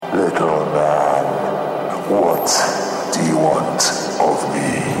What do you want of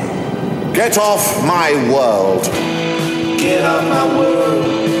me? Get off my world. Get off my world.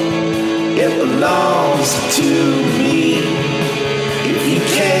 It belongs to me. If you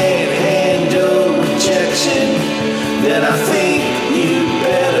can't handle rejection, then I think you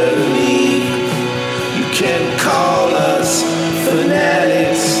better leave. You can call us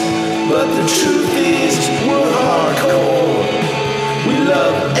fanatics, but the truth is we're hardcore. We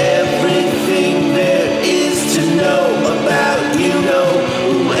love everything there is to know about you know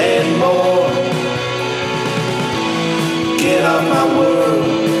who and more. Get off my world,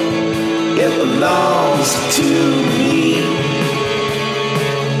 it belongs to me.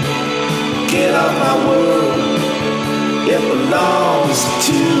 Get off my world, it belongs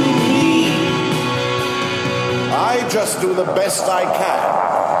to me. I just do the best I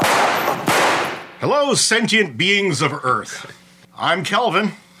can. Hello, sentient beings of Earth. I'm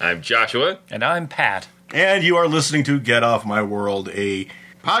Kelvin. I'm Joshua. And I'm Pat. And you are listening to Get Off My World, a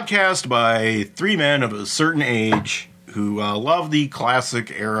podcast by three men of a certain age who love the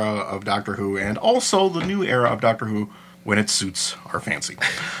classic era of Doctor Who and also the new era of Doctor Who when it suits our fancy.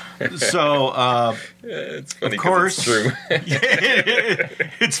 So, It's funny, of course, it's true.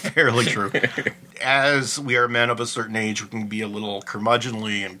 it's fairly true. As we are men of a certain age, we can be a little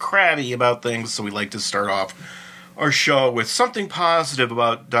curmudgeonly and crabby about things, so we like to start off our show with something positive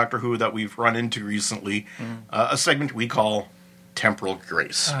about Doctor Who that we've run into recently, a segment we call Temporal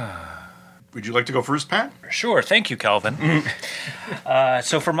Grace. Would you like to go first, Pat? Sure, thank you, Calvin.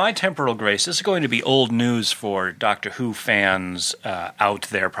 So for my temporal grace, this is going to be old news for Doctor Who fans out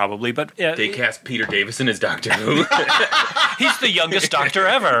there, probably. But They cast Peter Davison as Doctor Who. he's the youngest Doctor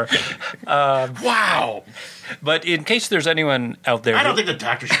ever. Wow! But in case there's anyone out there, I don't think the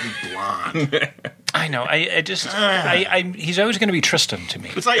Doctor should be blonde. I know. He's always going to be Tristan to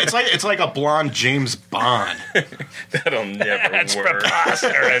me. It's like a blonde James Bond. That'll never That's work.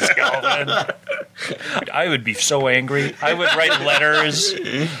 preposterous, Calvin. I would be so angry. I would write letters.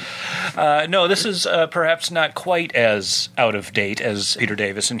 No, this is perhaps not quite as out of date as Peter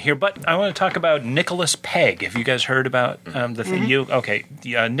Davison here, but I want to talk about Nicholas Pegg. Have you guys heard about the thing? Okay,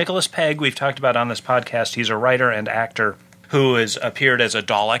 Nicholas Pegg, we've talked about on this podcast. He's a writer and actor who has appeared as a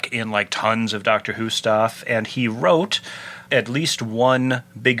Dalek in like tons of Doctor Who stuff, and he wrote at least one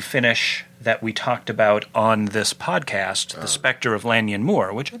Big Finish that we talked about on this podcast, The Spectre of Lanyon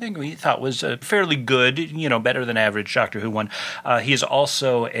Moore, which I think we thought was a fairly good, better than average Doctor Who one. He is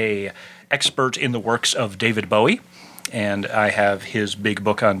also a expert in the works of David Bowie, and I have his big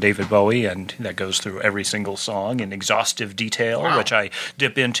book on David Bowie, and that goes through every single song in exhaustive detail, which I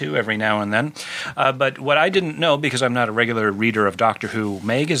dip into every now and then. But what I didn't know, because I'm not a regular reader of Doctor Who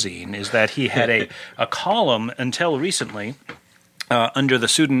magazine, is that he had a column until recently under the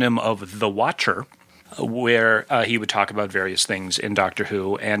pseudonym of The Watcher, where he would talk about various things in Doctor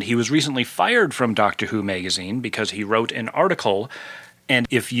Who, and he was recently fired from Doctor Who magazine because he wrote an article. And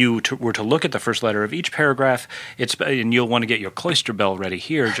if you were to look at the first letter of each paragraph, and you'll want to get your cloister bell ready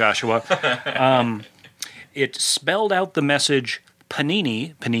here, Joshua, it spelled out the message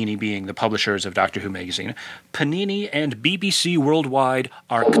Panini being the publishers of Doctor Who magazine, Panini and BBC Worldwide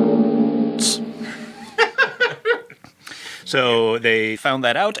are So they found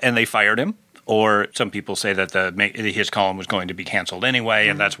that out and they fired him. Or some people say that his column was going to be canceled anyway,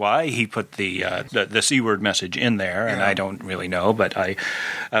 and that's why he put the C-word message in there, and I don't really know, but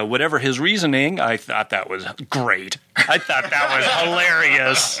whatever his reasoning, I thought that was great. I thought that was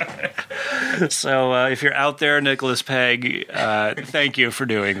hilarious. So if you're out there, Nicholas Pegg, thank you for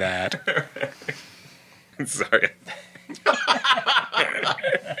doing that. Sorry.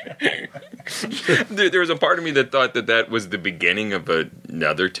 There was a part of me that thought that was the beginning of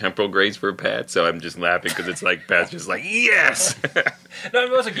another temporal grace for Pat, so I'm just laughing because it's like Pat's just like, yes! No,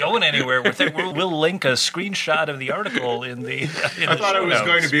 it wasn't going anywhere. We'll link a screenshot of the article in the I thought it was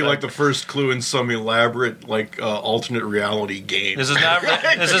going to be like the first clue in some elaborate alternate reality game. This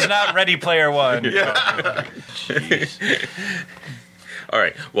is not Ready Player One. Yeah. All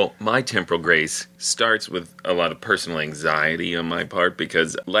right, well, my temporal grace starts with a lot of personal anxiety on my part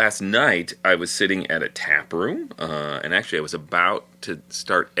because last night I was sitting at a tap room, and actually I was about to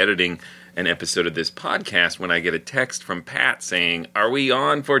start editing an episode of this podcast when I get a text from Pat saying, "Are we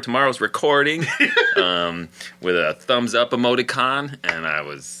on for tomorrow's recording?" With a thumbs up emoticon, and I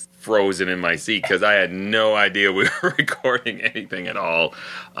was frozen in my seat because I had no idea we were recording anything at all.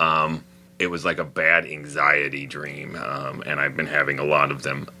 It was like a bad anxiety dream, and I've been having a lot of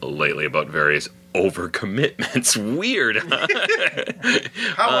them lately about various overcommitments. Weird, huh?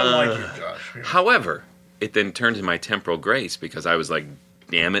 How unlike you, Josh. However, it then turned to my temporal grace because I was like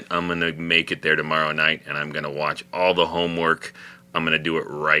damn it, I'm going to make it there tomorrow night, and I'm going to watch all the homework. I'm going to do it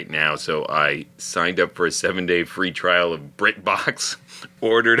right now. So I signed up for a 7-day free trial of BritBox,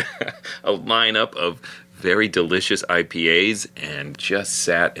 ordered a lineup of very delicious IPAs, and just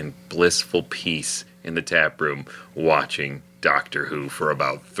sat in blissful peace in the tap room watching Doctor Who for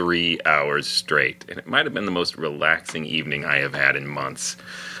about 3 hours straight. And it might have been the most relaxing evening I have had in months.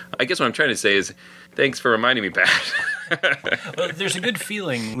 I guess what I'm trying to say is, thanks for reminding me, Pat. Well, there's a good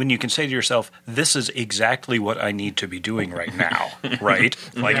feeling when you can say to yourself, this is exactly what I need to be doing right now, right?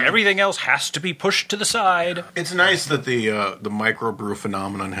 Like everything else has to be pushed to the side. It's nice that the microbrew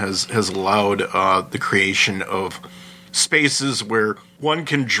phenomenon has allowed the creation of spaces where one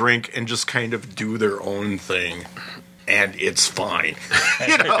can drink and just kind of do their own thing. And it's fine.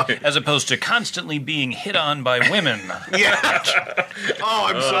 As opposed to constantly being hit on by women. Yeah. Oh,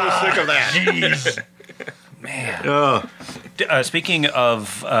 I'm so sick of that. Jeez. Man. Speaking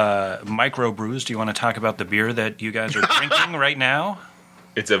of microbrews, do you want to talk about the beer that you guys are drinking right now?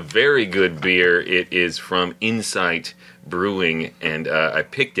 It's a very good beer. It is from Insight Brewing, and I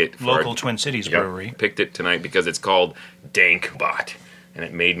picked it for Local Twin Cities brewery. Picked it tonight because it's called Dankbot, and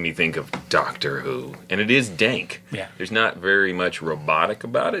it made me think of Doctor Who. And it is dank. Yeah. There's not very much robotic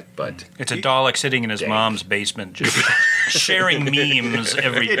about it, but it's a Dalek sitting in his mom's basement just sharing memes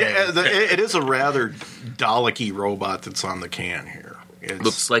every day. It is a rather Dalek-y robot that's on the can here. It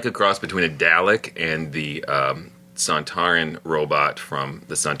looks like a cross between a Dalek and the Sontaran robot from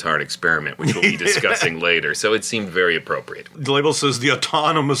the Sontaran Experiment, which we'll be discussing later. So it seemed very appropriate. The label says the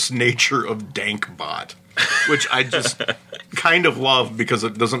autonomous nature of Dankbot, which I just kind of love because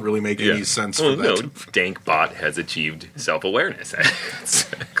it doesn't really make any sense for that. No, Dankbot has achieved self-awareness. It's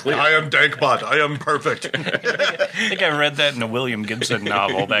clear. I am Dankbot. I am perfect. I think I read that in a William Gibson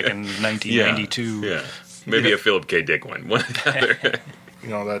novel back in 1992. Yeah. Maybe a Philip K. Dick one. One or the other. You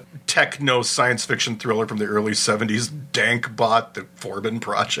know, that techno science fiction thriller from the early 70s, Dankbot, the Forbin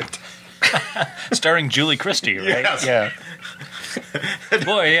Project. Starring Julie Christie, right? Yes. Yeah.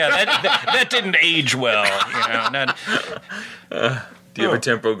 Boy, yeah, that didn't age well. Do you have a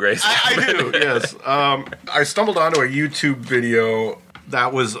tempo, Grace? I do, yes. I stumbled onto a YouTube video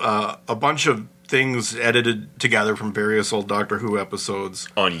that was a bunch of things edited together from various old Doctor Who episodes.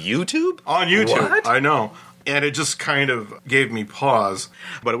 On YouTube? On YouTube, What? I know. And it just kind of gave me pause.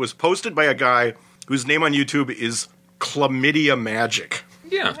 But it was posted by a guy whose name on YouTube is Chlamydia Magic.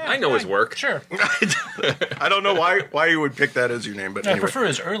 Yeah, I know his work. Sure. I don't know why you would pick that as your name, but I anyway. prefer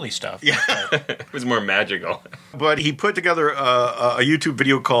his early stuff. Yeah. It was more magical. But he put together a YouTube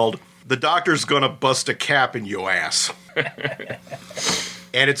video called "The Doctor's Gonna Bust a Cap in Yo Ass."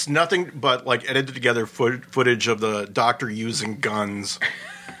 And it's nothing but like edited together footage of the Doctor using guns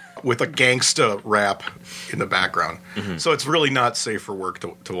with a gangsta rap in the background. Mm-hmm. So it's really not safe for work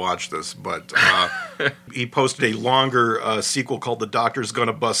to watch this. But he posted a longer sequel called "The Doctor's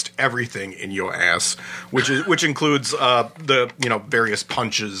Gonna Bust Everything in Yo Ass," which includes the various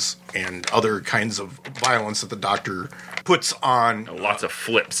punches and other kinds of violence that the Doctor puts on Lots of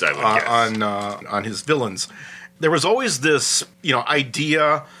flips, I would guess. on his villains. There was always this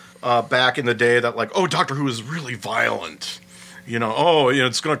idea back in the day that like, oh, Doctor Who is really violent.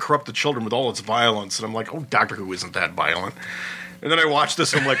 It's going to corrupt the children with all its violence. And I'm like, oh, Doctor Who isn't that violent. And then I watch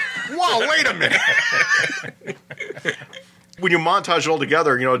this and I'm like, whoa, wait a minute. When you montage it all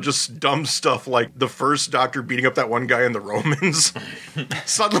together, just dumb stuff like the first Doctor beating up that one guy in the Romans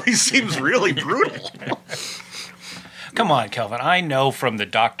suddenly seems really brutal. Come on, Kelvin. I know from the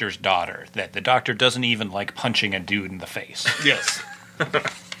Doctor's daughter that the Doctor doesn't even like punching a dude in the face. Yes.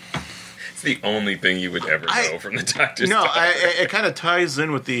 It's the only thing you would ever know from the Doctor's daughter. It kind of ties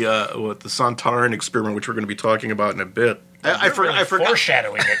in with the Sontaran Experiment, which we're going to be talking about in a bit. I forgot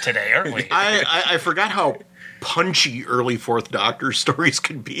foreshadowing it today, aren't we? I forgot how punchy early Fourth Doctor stories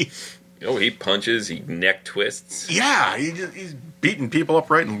can be. Oh, he punches, he neck twists. Yeah, he's beating people up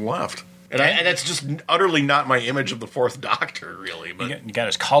right and left. And that's just utterly not my image of the Fourth Doctor, really. But you got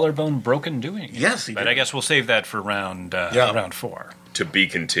his collarbone broken doing it. Yes, he but did. I guess we'll save that for round 4. To be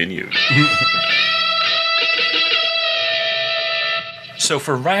continued. So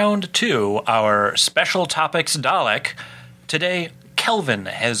for round 2, our special topics Dalek, today Kelvin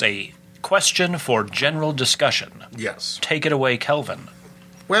has a question for general discussion. Yes. Take it away, Kelvin.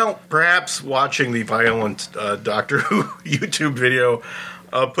 Well, perhaps watching the violent Doctor Who YouTube video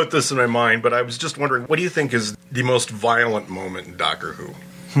put this in my mind, but I was just wondering, what do you think is the most violent moment in Doctor Who?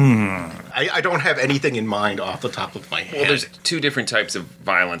 I don't have anything in mind off the top of my head. Well, there's two different types of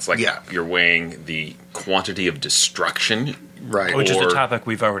violence. Like Yeah. you're weighing the quantity of destruction Right. Which is Or- a topic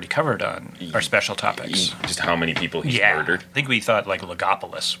we've already covered on our special topics. Just how many people he's Yeah. murdered. I think we thought like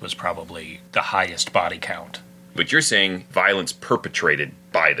Logopolis was probably the highest body count. But you're saying violence perpetrated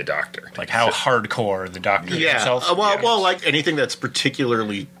by the Doctor. Like how hardcore the Doctor Yeah. himself. Well, like anything that's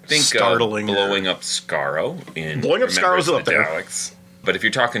particularly Think startling. blowing up Scarrow in Blowing up Remembrance Scarrow's of up the there. Daleks. But if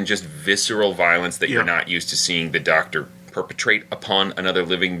you're talking just visceral violence that you're Yeah. not used to seeing the Doctor perpetrate upon another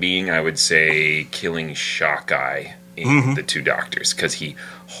living being, I would say killing Shockeye in Mm-hmm. the Two Doctors, because he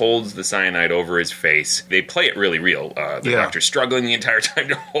holds the cyanide over his face. They play it really real. The Yeah. Doctor's struggling the entire time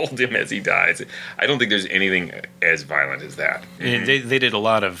to hold him as he dies. I don't think there's anything as violent as that. They did a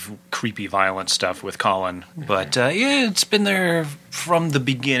lot of creepy, violent stuff with Colin, but yeah, it's been there from the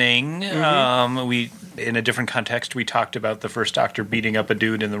beginning. We, in a different context, we talked about the first Doctor beating up a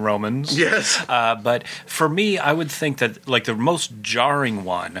dude in the Romans. Yes. But for me, I would think that like the most jarring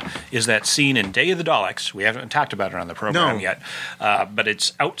one is that scene in Day of the Daleks. We haven't talked about it on the program No. yet, but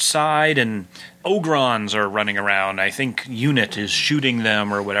it's outside and Ogrons are running around. I think Unit is shooting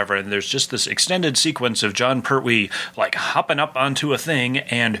them or whatever, and there's just this extended sequence of John Pertwee like hopping up onto a thing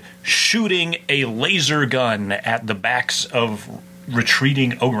and shooting a laser gun at the backs of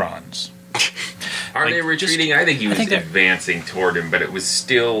retreating Ogrons. Are Like, they retreating? I think he was think they're- advancing toward him, but it was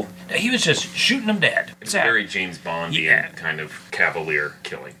still He was just shooting them dead. it's very James Bondian Yeah. kind of cavalier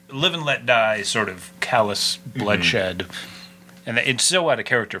killing. Live and let die sort of callous bloodshed. And it's so out of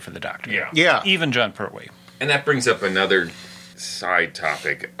character for the Doctor. Yeah. Yeah. Even John Pertwee. And that brings up another side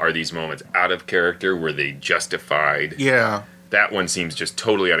topic. Are these moments out of character? Were they justified? Yeah. That one seems just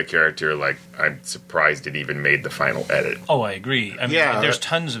totally out of character. Like, I'm surprised it even made the final edit. Oh, I agree. I mean, Yeah. there's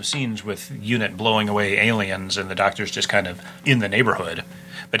tons of scenes with Unit blowing away aliens and the Doctor's just kind of in the neighborhood.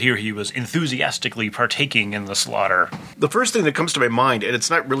 But here he was enthusiastically partaking in the slaughter. The first thing that comes to my mind, and it's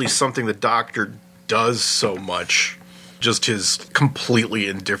not really something the Doctor does so much, just his completely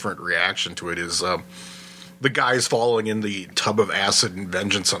indifferent reaction to it, is the guys falling in the tub of acid and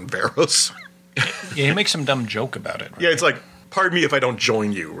vengeance on Varos. Yeah, he makes some dumb joke about it. Right? Yeah, it's like, pardon me if I don't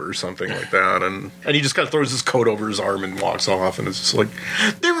join you, or something like that. And he just kind of throws his coat over his arm and walks off, and it's just like,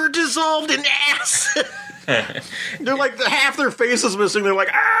 they were dissolved in acid! They're like, half their face is missing. They're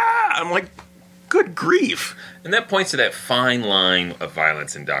like, ah! I'm like, good grief. And that points to that fine line of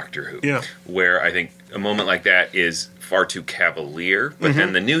violence in Doctor Who. Yeah. Where I think a moment like that is far too cavalier. But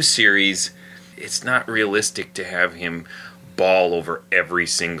then the new series, it's not realistic to have him bawl over every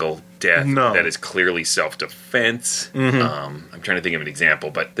single death No. that is clearly self-defense. I'm trying to think of an example,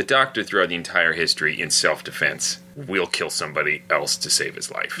 but the Doctor throughout the entire history in self-defense will kill somebody else to save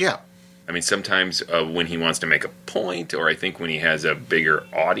his life. Yeah. I mean, sometimes when he wants to make a point, or I think when he has a bigger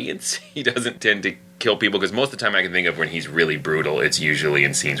audience, he doesn't tend to kill people, because most of the time I can think of when he's really brutal, it's usually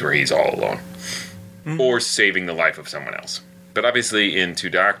in scenes where he's all alone. Or saving the life of someone else. But obviously in Two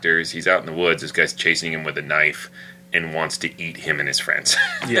Doctors, he's out in the woods, this guy's chasing him with a knife and wants to eat him and his friends.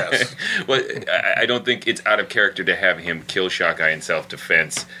 Yes. Well, I don't think it's out of character to have him kill Shockeye in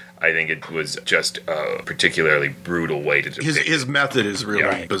self-defense. I think it was just a particularly brutal way to depict His method is really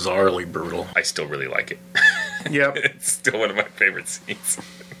Yeah. bizarrely brutal. I still really like it. Yep. It's still one of my favorite scenes.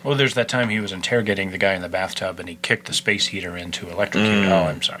 Well, there's that time he was interrogating the guy in the bathtub and he kicked the space heater in to electrocute. Oh,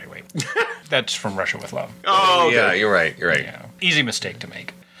 I'm sorry, wait. That's from Russia with Love. Oh, okay. Yeah, you're right. You're right. Yeah, easy mistake to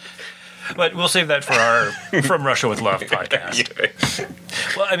make. But we'll save that for our From Russia with Love podcast.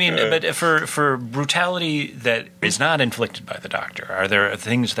 Well, I mean, but for brutality that is not inflicted by the Doctor, are there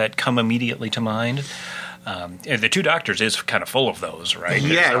things that come immediately to mind? The Two Doctors is kind of full of those, right?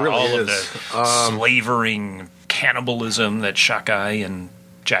 Yeah, it really all is. of the slavering cannibalism that Shockeye and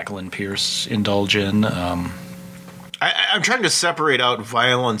Jacqueline Pierce indulge in. I'm trying to separate out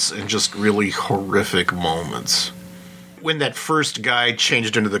violence and just really horrific moments. When that first guy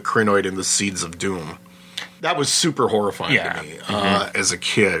changed into the Crinoid in the Seeds of Doom, that was super horrifying to me as a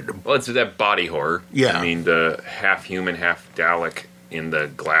kid. Well, it's that body horror. Yeah. I mean, the half-human, half-Dalek in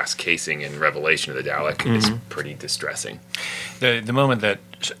the glass casing in Revelation of the Dalek is pretty distressing. The moment that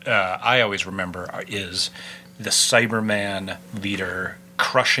I always remember is the Cyberman leader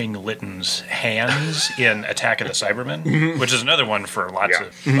crushing Litton's hands in Attack of the Cybermen, which is another one for lots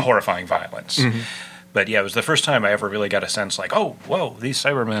of horrifying violence. But yeah, it was the first time I ever really got a sense like, oh, whoa, these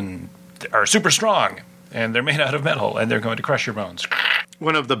Cybermen are super strong, and they're made out of metal, and they're going to crush your bones.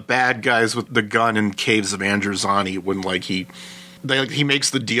 One of the bad guys with the gun in Caves of Androzani, when he makes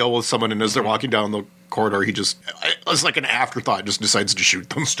the deal with someone, and as they're walking down the corridor, he just, it's like an afterthought, just decides to shoot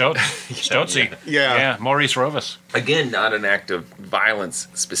them. Stotesy. Yeah. Maurice Rovis. Again, not an act of violence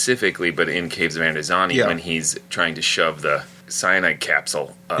specifically, but in Caves of Androzani, Yeah. when he's trying to shove the cyanide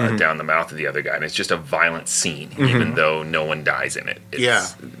capsule down the mouth of the other guy, and it's just a violent scene, even though no one dies in it.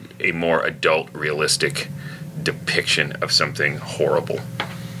 It's a more adult, realistic depiction of something horrible.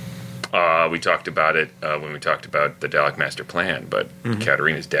 We talked about it when we talked about the Dalek Master Plan, but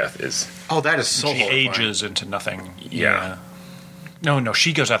Katarina's death is... Oh, that is so She horrifying. ages into nothing. Yeah. No,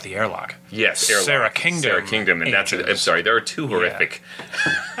 she goes out the airlock. Yes, Sarah Kingdom and that's... ages. I'm sorry, there are two horrific...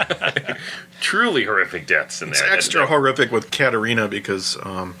 truly horrific deaths in It's there. extra horrific with Katarina because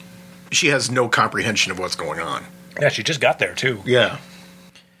she has no comprehension of what's going on. Yeah, she just got there, too. Yeah.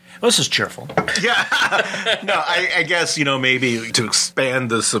 Well, this is cheerful. Yeah. No, I guess, maybe to expand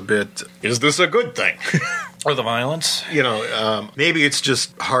this a bit, is this a good thing? Or the violence. Maybe it's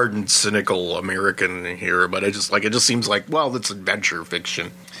just hardened, cynical American here, but it just seems like, well, it's adventure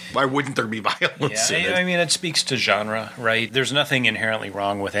fiction. Why wouldn't there be violence in it? I mean, it speaks to genre, right? There's nothing inherently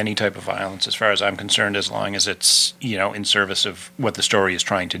wrong with any type of violence, as far as I'm concerned, as long as it's, in service of what the story is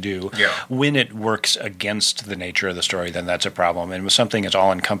trying to do. Yeah. When it works against the nature of the story, then that's a problem. And with something as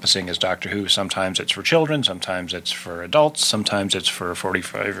all-encompassing as Doctor Who, sometimes it's for children, sometimes it's for adults, sometimes it's for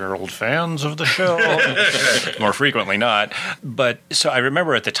 45-year-old fans of the show. More frequently not. But, so I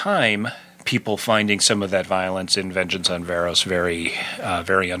remember at the time... people finding some of that violence in Vengeance on Varos very,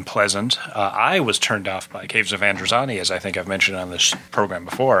 very unpleasant. I was turned off by Caves of Androzani, as I think I've mentioned on this program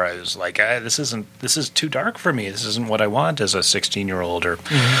before. I was like, this is too dark for me. This isn't what I want as a 16-year-old or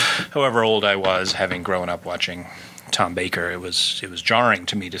however old I was, having grown up watching Tom Baker. It was jarring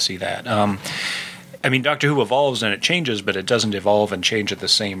to me to see that. I mean, Doctor Who evolves and it changes, but it doesn't evolve and change at the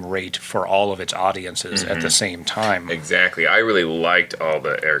same rate for all of its audiences at the same time. Exactly. I really liked all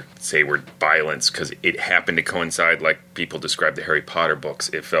the Sayward violence because it happened to coincide, like people describe the Harry Potter books.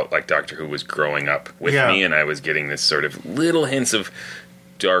 It felt like Doctor Who was growing up with me, and I was getting this sort of little hints of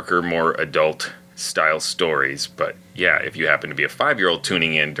darker, more adult style stories. But yeah, if you happen to be a 5-year-old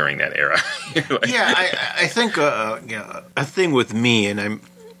tuning in during that era. I think a thing with me, and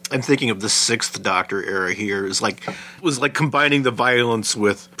I'm thinking of the Sixth Doctor era here, was like combining the violence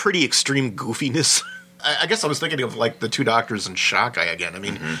with pretty extreme goofiness. I guess I was thinking of like the two Doctors and Shockai again. I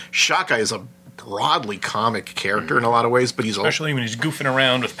mean, Shockai is a broadly comic character in a lot to but he's especially when he's goofing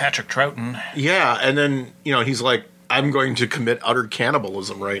around with Patrick Troughton. Yeah, and then he's like, I'm going to commit utter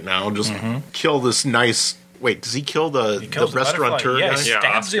cannibalism right now. Just kill this nice. Wait, does he kill the restaurateur guy? Yeah, he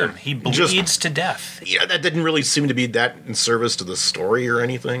stabs him. He bleeds to death. Yeah, that didn't really seem to be that in service to the story or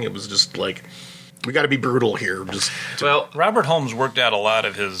anything. It was just like, we got to be brutal here. Well, Robert Holmes worked out a lot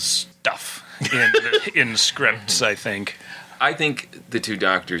of his stuff in scripts, I think. I think The Two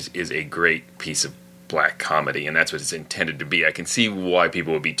Doctors is a great piece of black comedy, and that's what it's intended to be. I can see why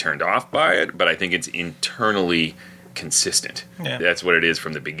people would be turned off by it, but I think it's internally consistent. Yeah. That's what it is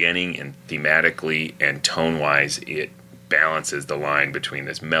from the beginning, and thematically and tone-wise, it balances the line between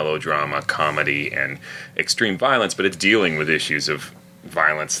this melodrama, comedy, and extreme violence, but it's dealing with issues of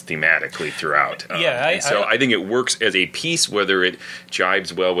violence thematically throughout. I think it works as a piece, whether it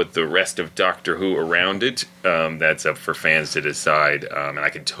jibes well with the rest of Doctor Who around it. That's up for fans to decide, and I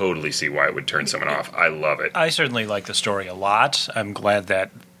can totally see why it would turn someone off. I love it. I certainly like the story a lot. I'm glad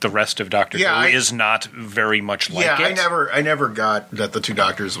that the rest of Doctor Who is not very much like it. I never got that The Two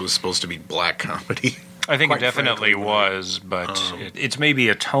Doctors was supposed to be black comedy. I think it definitely was, but it's maybe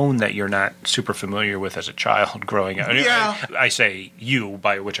a tone that you're not super familiar with as a child growing up. Yeah. I say you,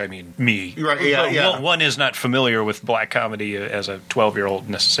 by which I mean me. Right, yeah. One is not familiar with black comedy as a 12-year-old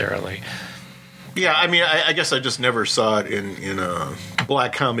necessarily. Yeah, I mean, I guess I just never saw it in a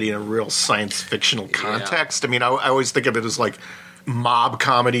black comedy in a real science fictional context. I mean, I always think of it as like mob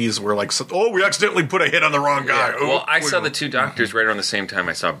comedies where like, we accidentally put a hit on the wrong guy. Yeah. Well, I saw The Two Doctors right around the same time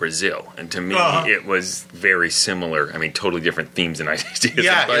I saw Brazil, and to me it was very similar. I mean, totally different themes and ideas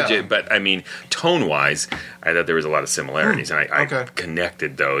and budget, but I mean, tone-wise, I thought there was a lot of similarities, and I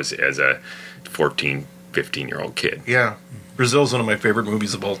connected those as a 14, 15-year-old kid. Yeah. Brazil's one of my favorite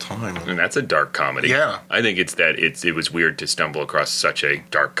movies of all time. And that's a dark comedy. Yeah. I think it's that it was weird to stumble across such a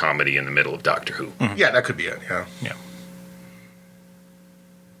dark comedy in the middle of Doctor Who. Mm-hmm. Yeah, that could be it, yeah. Yeah.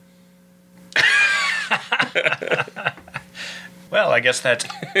 Well, I guess that's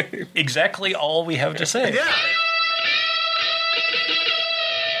exactly all we have to say. Yeah.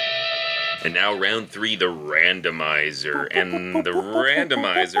 And now round 3, the randomizer. And the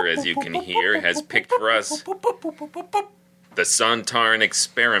randomizer, as you can hear, has picked for us the Sontaran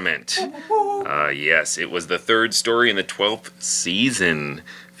Experiment. Yes, it was the 3rd story in the 12th season,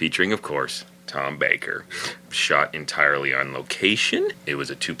 featuring, of course, Tom Baker. Shot entirely on location. It was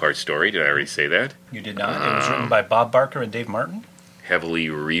a 2-part story. Did I already say that? You did not. It was written by Bob Barker and Dave Martin. heavily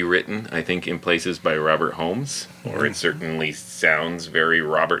rewritten, I think, in places by Robert Holmes, or it certainly sounds very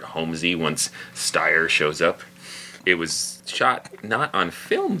Robert Holmesy once Steyer shows up. It was shot not on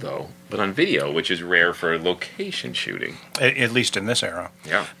film, though, but on video, which is rare for location shooting. At least in this era.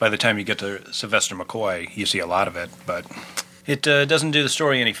 Yeah. By the time you get to Sylvester McCoy, you see a lot of it, but it doesn't do the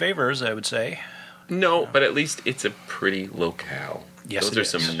story any favors, I would say. No, but at least it's a pretty locale. Yes, Those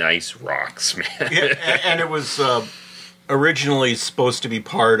are some nice rocks, man. Yeah, and it was originally supposed to be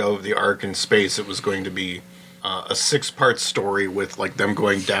part of the arc in space. It was going to be a 6-part story with like them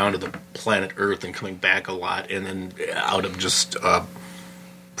going down to the planet Earth and coming back a lot, and then out of just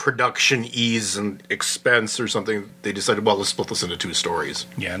production ease and expense or something, they decided, well, let's split this into 2 stories.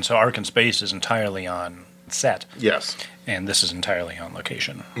 Yeah, and so Ark in Space is entirely on set. Yes. And this is entirely on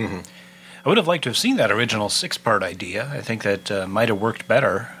location. Mm-hmm. I would have liked to have seen that original 6-part idea. I think that might have worked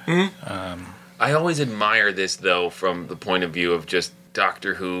better. Mm-hmm. I always admire this, though, from the point of view of just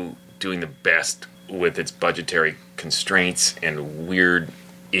Doctor Who doing the best with its budgetary constraints and weird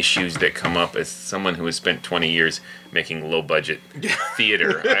issues that come up. As someone who has spent 20 years making low-budget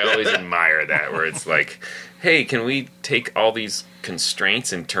theater, I always admire that, where it's like, hey, can we take all these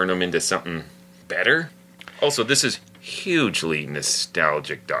constraints and turn them into something better? Also, this is hugely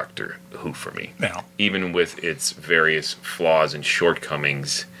nostalgic Doctor Who for me. Yeah. Even with its various flaws and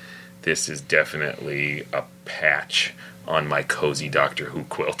shortcomings, this is definitely a patch on my cozy Doctor Who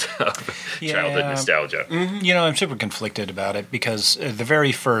quilt of childhood nostalgia. Mm-hmm. You know, I'm super conflicted about it because the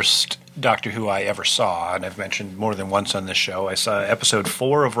very first Doctor Who I ever saw, and I've mentioned more than once on this show, I saw episode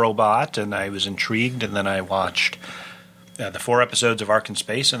 4 of Robot, and I was intrigued, and then I watched the 4 episodes of Ark in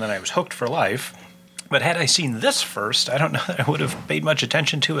Space, and then I was hooked for life. But had I seen this first, I don't know that I would have paid much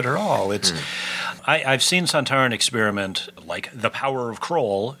attention to it at all. I've seen Sontaran Experiment, like The Power of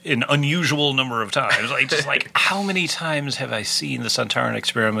Kroll, an unusual number of times. How many times have I seen the Sontaran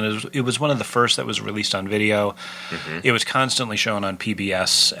Experiment? It was one of the first that was released on video. Mm-hmm. It was constantly shown on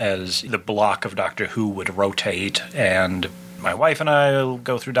PBS as the block of Doctor Who would rotate, and my wife and I will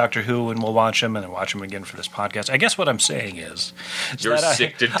go through Doctor Who and we'll watch him and then watch him again for this podcast. I guess what I'm saying is you're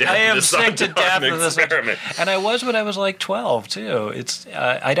sick to death. I am sick to death of this experiment. And I was when I was like 12 too. It's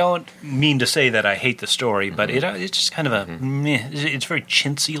I don't mean to say that I hate the story, but it's just kind of a meh. It's very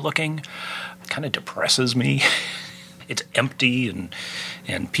chintzy looking. It kind of depresses me. It's empty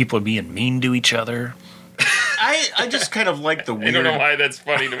and people are being mean to each other. I just kind of like the weird. I don't know why that's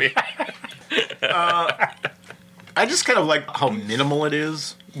funny to me. I just kind of like how minimal it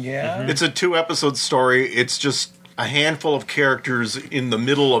is. Yeah. It's a 2-episode story. It's just a handful of characters in the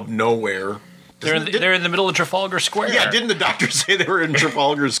middle of nowhere. They're in the middle of Trafalgar Square. Yeah, didn't the Doctor say they were in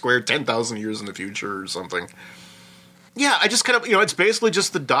Trafalgar Square 10,000 years in the future or something? Yeah, I just kind of, it's basically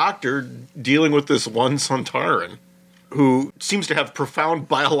just the Doctor dealing with this one Sontaran who seems to have profound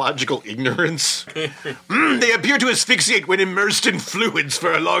biological ignorance. They appear to asphyxiate when immersed in fluids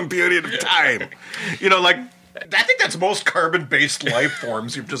for a long period of time. I think that's most carbon-based life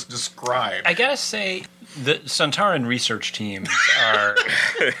forms you've just described. I gotta say, the Sontaran research teams are...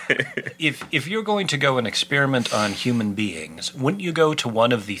 if you're going to go and experiment on human beings, wouldn't you go to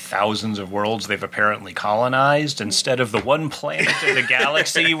one of the thousands of worlds they've apparently colonized instead of the one planet in the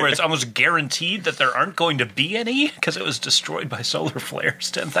galaxy where it's almost guaranteed that there aren't going to be any because it was destroyed by solar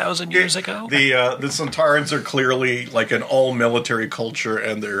flares 10,000 years ago? The Sontarans are clearly like an all-military culture,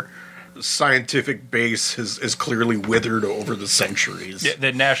 and their scientific base is clearly withered over the centuries. Yeah,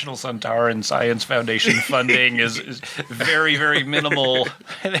 the National Sontaran Science Foundation funding is very, very minimal.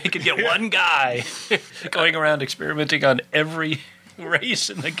 They could get one guy going around experimenting on every race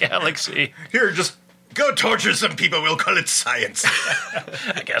in the galaxy. Here, just go torture some people. We'll call it science.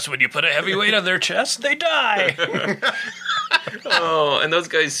 I guess when you put a heavy weight on their chest, they die. Oh, and those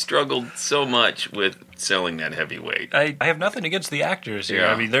guys struggled so much with selling that heavy weight. I have nothing against the actors here.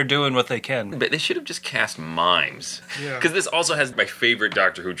 Yeah. I mean, they're doing what they can. But they should have just cast mimes. Yeah. Because this also has my favorite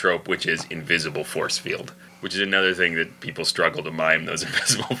Doctor Who trope, which is invisible force field, which is another thing that people struggle to mime, those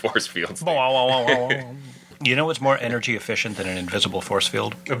invisible force fields. You know what's more energy efficient than an invisible force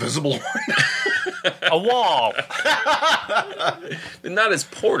field? A visible one. A wall. They're not as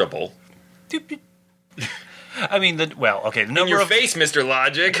portable. I mean, the In number your of face, Mr.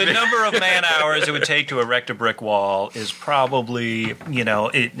 Logic. the number of man hours it would take to erect a brick wall is probably,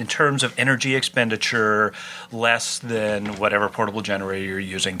 in terms of energy expenditure, less than whatever portable generator you're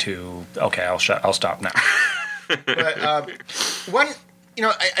using to. Okay, I'll stop now. But,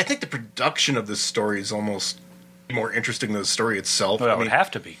 I think the production of this story is almost more interesting than the story itself. Well, it would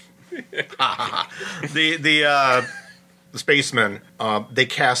have to be. The spacemen, they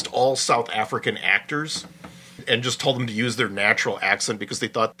cast all South African actors. and just told them to use their natural accent because they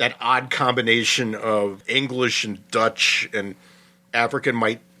thought that odd combination of English and Dutch and African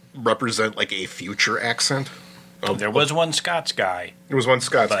might represent like a future accent. There was one Scots guy. There was one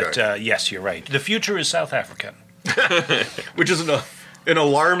Scots But guy. yes, you're right. The future is South African. Which is an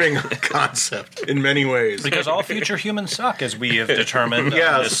alarming concept in many ways. Because all future humans suck, as we have determined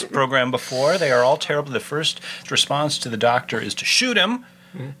Yes. on this program before. They are all terrible. The first response to the doctor is to shoot him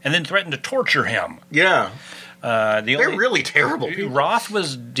and then threaten to torture him. Yeah. They're They're really terrible people. Roth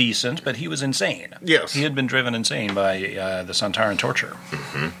was decent, but he was insane. Yes. He had been driven insane by the Sontaran torture.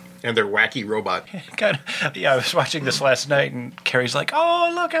 And their wacky robot. God, yeah, I was watching this last night, and Carrie's like,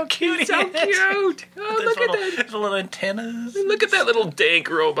 "Oh, look how cute he is! So cute! Oh, look at that! His little antennas. Look at that little dank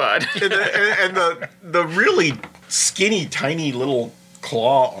robot. and the really skinny, tiny little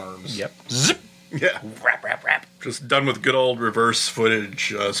claw arms. Yep. Zip. Yeah. Rap, rap, rap. Just done with good old reverse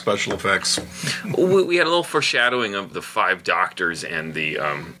footage special effects. We had a little foreshadowing of the 5 doctors and the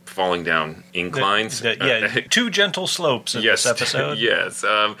falling down inclines. Two gentle slopes in Yes, this episode. yes,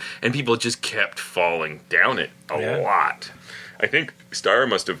 and people just kept falling down it a Yeah. lot. I think Star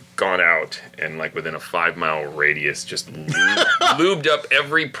must have gone out and, like, within a 5-mile radius, just lubed up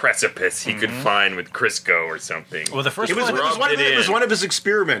every precipice he could find with Crisco or something. Well, the first It was, one, it was one of it it was in. one of his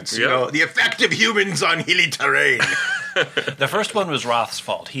experiments. You Yeah. know, the effect of humans on hilly terrain. the first one was Roth's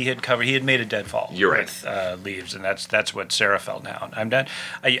fault. He had made a deadfall You're right. with leaves, and that's what Sarah fell down. I'm done.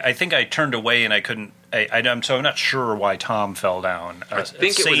 I think I turned away and I couldn't. I'm not sure why Tom fell down. I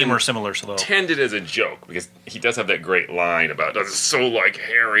think it was same or similar slope. intended as a joke because he does have that great line about "It's so like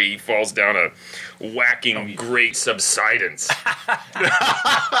Harry falls down a whacking great subsidence."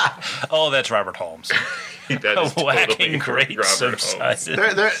 Oh, that's Robert Holmes. That A is totally whacking great Robert Holmes.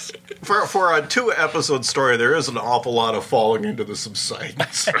 subsidence. For a 2-episode story, there is an awful lot of falling into the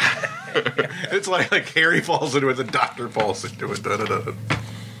subsidence. It's like Harry falls into it, the doctor falls into it. Da-da-da.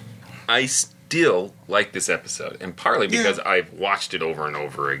 I still like this episode, and partly because I've watched it over and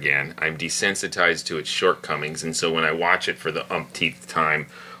over again. I'm desensitized to its shortcomings, and so when I watch it for the umpteenth time,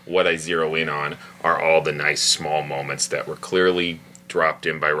 what I zero in on are all the nice small moments that were clearly dropped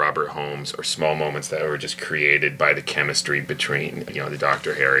in by Robert Holmes, or small moments that were just created by the chemistry between, the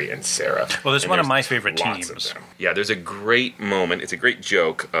Dr. Harry and Sarah. Well, it's And one of there's my favorite lots of teams. them. Yeah, there's a great moment. It's a great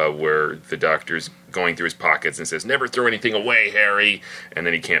joke where the doctor's going through his pockets and says, "Never throw anything away, Harry." And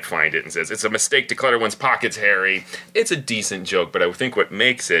then he can't find it and says, "It's a mistake to clutter one's pockets, Harry." It's a decent joke, but I think what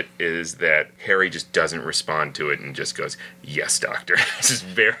makes it is that Harry just doesn't respond to it and just goes, "Yes, doctor." This is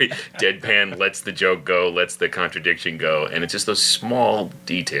very deadpan, lets the joke go, lets the contradiction go, and it's just those small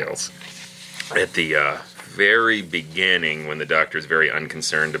details. At the very beginning, when the doctor is very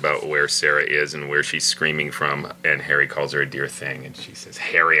unconcerned about where Sarah is and where she's screaming from, and Harry calls her a dear thing, and she says,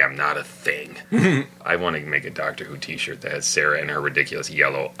 "Harry, I'm not a thing." I want to make a Doctor Who t-shirt that has Sarah in her ridiculous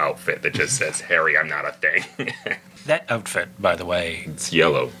yellow outfit that just says, "Harry, I'm not a thing." That outfit, by the way, It's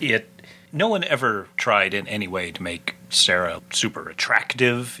yellow. no one ever tried in any way to make Sarah super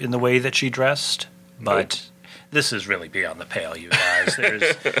attractive in the way that she dressed, but this is really beyond the pale, you guys.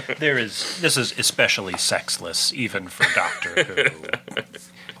 This is especially sexless, even for Doctor Who.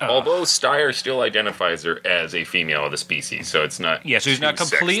 Although Steyer still identifies her as a female of the species, so it's not. Yeah, so he's not too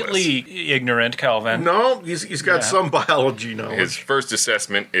completely sexless. ignorant, Calvin. No, he's got some biology knowledge. His first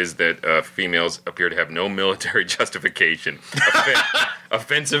assessment is that females appear to have no military justification.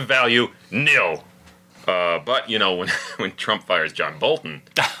 Offensive value, nil. But, when Trump fires John Bolton,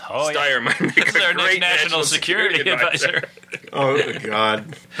 Steyer might make This is a our great next national security advisor. Oh,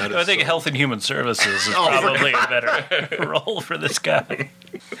 God. That is I think so- Health and Human Services is probably a better role for this guy.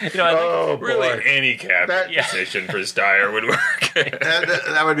 Oh, boy. Really, any cabinet That- position for Steyer would work.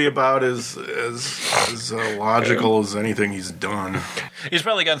 That would be about as logical as anything he's done. He's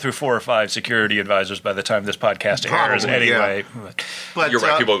probably gone through 4 or 5 security advisors by the time this podcast airs Probably, yeah. anyway. But You're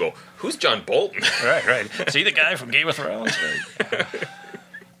right. People go, "Who's John Bolton?" Right. See the guy from Game of Thrones?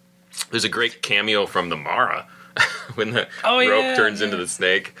 There's a great cameo from the Mara when the Oh, rope yeah, turns into the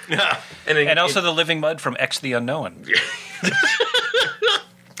snake. And also the living mud from X the Unknown.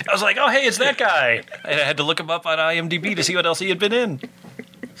 I was like, oh, hey, it's that guy. I had to look him up on IMDb to see what else he had been in.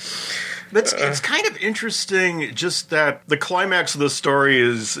 it's kind of interesting just that the climax of the story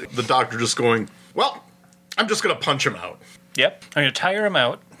is the doctor just going, well, I'm just going to punch him out. Yep. I'm going to tire him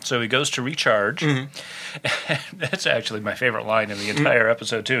out, So he goes to recharge. That's actually my favorite line in the entire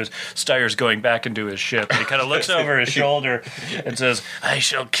episode, too, is Steyer's going back into his ship. And he kind of looks over his shoulder and says, I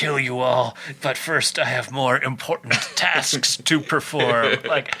shall kill you all, but first I have more important tasks to perform.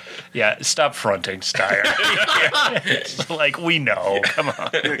 Like, yeah, stop fronting, Steyer. It's like, we know. Come on.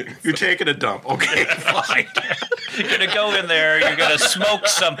 You're taking a dump. Okay, fine. You're going to go in there, you're going to smoke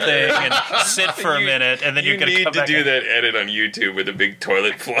something and sit for a minute, and then you're going to come back. You need to do that edit on YouTube with a big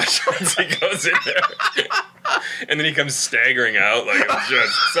toilet flush once he goes in there. And then he comes staggering out like it was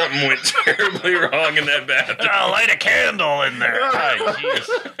just something went terribly wrong in that bathroom. I'll light a candle in there. Oh,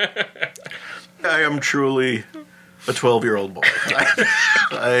 jeez. I am truly a 12-year-old boy.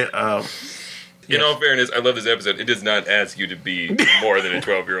 In all fairness, I love this episode. It does not ask you to be more than a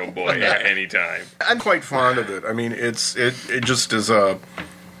 12-year-old boy at any time. I'm quite fond of it. I mean, it just is a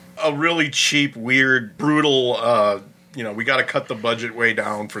really cheap, weird, brutal. We got to cut the budget way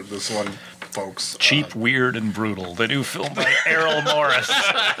down for this one, folks. Cheap, weird, and brutal. The new film by Errol Morris.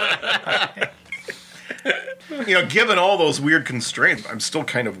 Given all those weird constraints, I'm still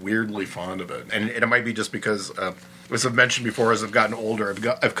kind of weirdly fond of it. And it might be just because, as I've mentioned before, as I've gotten older,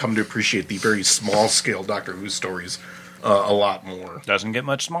 I've come to appreciate the very small-scale Doctor Who stories a lot more. Doesn't get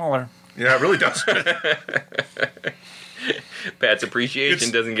much smaller. Yeah, it really does. Pat's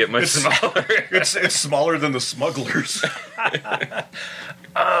appreciation doesn't get much smaller. It's smaller than the Smugglers.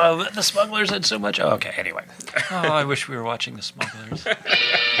 The Smugglers had so much... Oh, okay, anyway. Oh, I wish we were watching The Smugglers.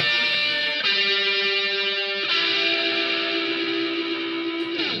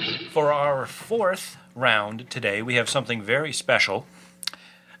 For our fourth round today, we have something very special.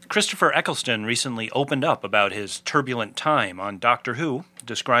 Christopher Eccleston recently opened up about his turbulent time on Doctor Who,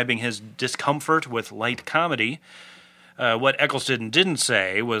 describing his discomfort with light comedy. What Eccleston didn't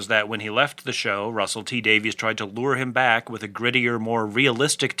say was that when he left the show, Russell T. Davies tried to lure him back with a grittier, more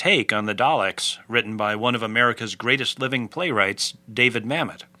realistic take on the Daleks, written by one of America's greatest living playwrights, David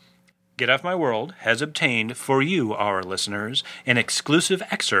Mamet. Get Off My World has obtained for you, our listeners, an exclusive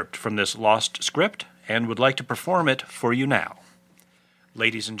excerpt from this lost script and would like to perform it for you now.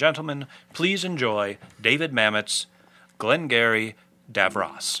 Ladies and gentlemen, please enjoy David Mamet's Glengarry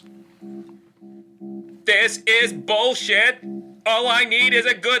Davros. This is bullshit. All I need is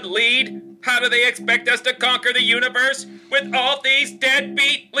a good lead. How do they expect us to conquer the universe with all these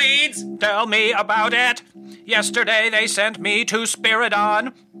deadbeat leads? Tell me about it. Yesterday they sent me to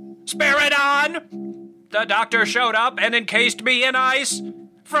Spiridon. Spiridon! The doctor showed up and encased me in ice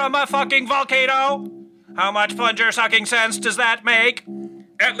from a fucking volcano. How much plunger-sucking sense does that make?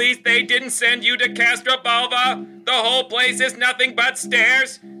 At least they didn't send you to Castrobalva. The whole place is nothing but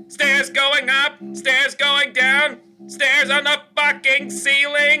stairs. Stairs going up, stairs going down, stairs on the fucking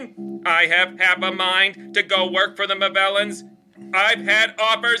ceiling. I have half a mind to go work for the Mavellans. I've had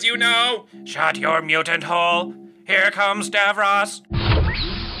offers, you know. Shut your mutant hole. Here comes Davros.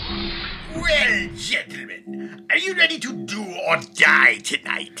 Well, gentlemen, are you ready to do or die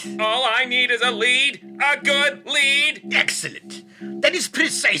tonight? All I need is a lead, a good lead. Excellent. That is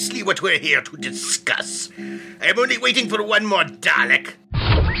precisely what we're here to discuss. I'm only waiting for one more Dalek.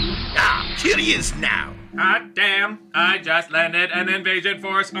 Ah, here he is now. Hot damn, I just landed an invasion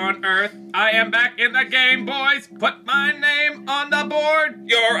force on Earth. I am back in the game, boys. Put my name on the board.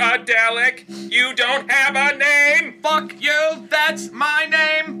 You're a Dalek. You don't have a name. Fuck you, that's my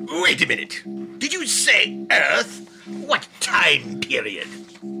name. Wait a minute. Did you say Earth? What time period?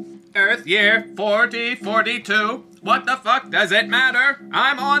 Earth year 4042. What the fuck does it matter?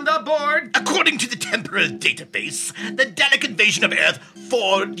 I'm on the board. According to the temporal database, the Dalek invasion of Earth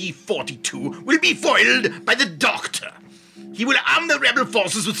 4042 will be foiled by the Doctor. He will arm the rebel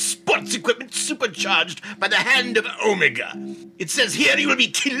forces with sports equipment supercharged by the hand of Omega. It says here he will be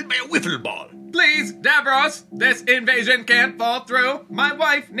killed by a wiffle ball. Please, Davros, this invasion can't fall through. My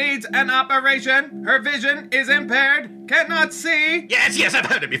wife needs an operation. Her vision is impaired. Cannot see. Yes, I've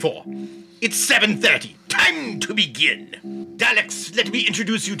heard it before. It's 7:30. Time to begin. Daleks, let me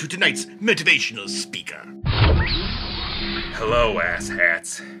introduce you to tonight's motivational speaker. Hello,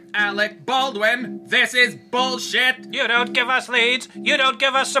 asshats. Alec Baldwin, this is bullshit. You don't give us leads. You don't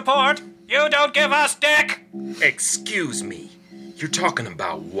give us support. You don't give us dick. Excuse me. You're talking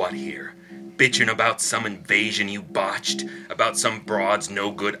about what here? Bitching about some invasion you botched? About some broad's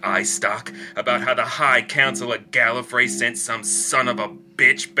no-good eye stock? About how the High Council of Gallifrey sent some son of a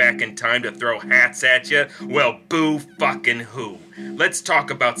bitch back in time to throw hats at you? Well, boo fucking who. Let's talk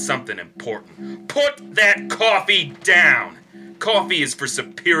about something important. Put that coffee down! Coffee is for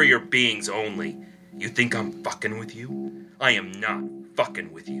superior beings only. You think I'm fucking with you? I am not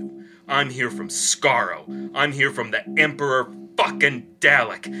fucking with you. I'm here from Skaro. I'm here from the Emperor fucking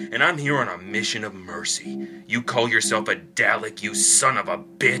Dalek, and I'm here on a mission of mercy. You call yourself a Dalek, you son of a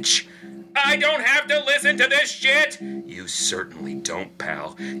bitch? I don't have to listen to this shit! You certainly don't,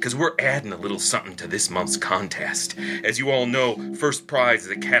 pal, because we're adding a little something to this month's contest. As you all know, first prize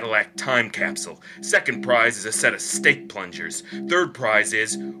is a Cadillac time capsule. Second prize is a set of stake plungers. Third prize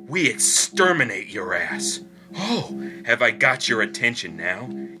is we exterminate your ass. Oh, have I got your attention now?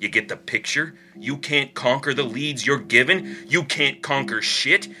 You get the picture? You can't conquer the leads you're given? You can't conquer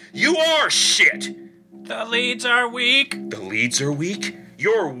shit? You are shit! The leads are weak. The leads are weak?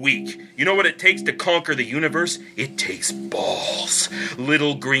 You're weak. You know what it takes to conquer the universe? It takes balls.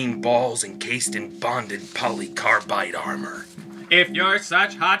 Little green balls encased in bonded polycarbide armor. If you're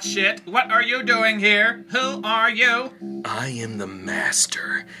such hot shit, what are you doing here? Who are you? I am the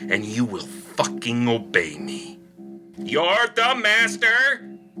master, and you will fucking obey me. You're the master?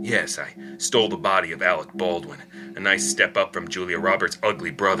 Yes, I stole the body of Alec Baldwin. A nice step up from Julia Roberts'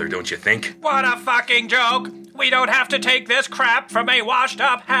 ugly brother, don't you think? What a fucking joke! We don't have to take this crap from a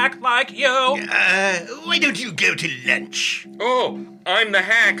washed-up hack like you! Why don't you go to lunch? Oh, I'm the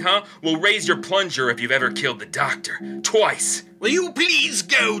hack, huh? Well, raise your plunger if you've ever killed the doctor. Twice. Will you please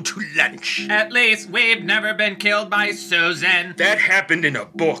go to lunch? At least we've never been killed by Susan. That happened in a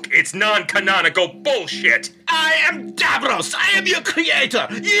book. It's non-canonical bullshit. I am Davros. I am your creator.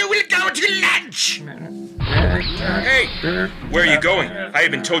 You will go to lunch. Hey, where are you going? I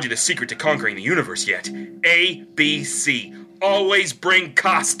haven't told you the secret to conquering the universe yet. A, B, C. Always bring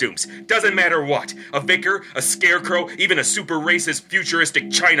costumes. Doesn't matter what. A vicar, a scarecrow, even a super racist futuristic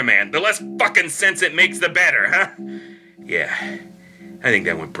Chinaman. The less fucking sense it makes, the better, huh? Yeah, I think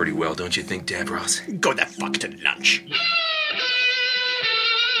that went pretty well, don't you think, Davros? Go the fuck to lunch.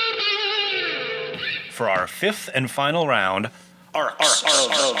 For our fifth and final round,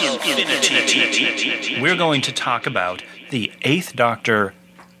 we're going to talk about the 8th Doctor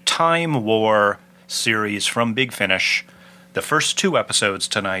Time War series from Big Finish. The first 2 episodes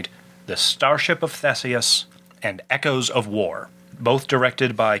tonight, The Starship of Theseus and Echoes of War, both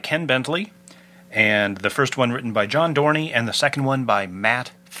directed by Ken Bentley, and the first one written by John Dorney, and the second one by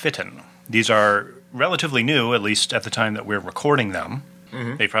Matt Fitton. These are relatively new, at least at the time that we're recording them.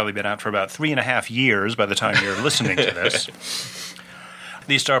 Mm-hmm. They've probably been out for about 3.5 years by the time you're listening to this.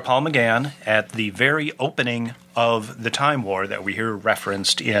 These star Paul McGann at the very opening of the Time War that we hear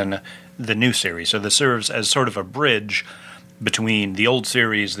referenced in the new series. So this serves as sort of a bridge between the old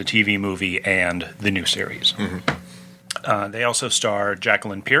series, the TV movie, and the new series. Mm-hmm. They also star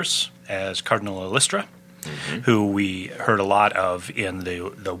Jacqueline Pierce as Cardinal Illustra, who we heard a lot of in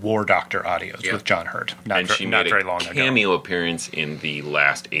the War Doctor audios with John Hurt. She made a cameo appearance in the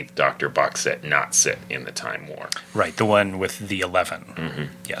last 8th Doctor box set, not set in the Time War. Right, the one with the 11. Mm-hmm.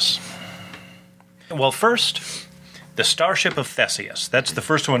 Yes. Well, first, the Starship of Theseus. That's the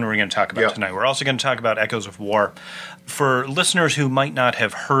first one we're going to talk about tonight. We're also going to talk about Echoes of War. For listeners who might not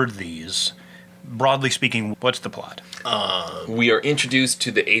have heard these, broadly speaking, what's the plot? We are introduced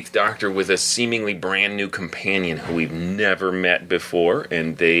to the 8th Doctor with a seemingly brand new companion who we've never met before,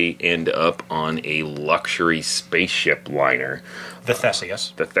 and they end up on a luxury spaceship liner. The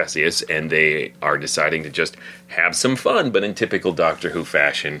Theseus, and they are deciding to just have some fun, but in typical Doctor Who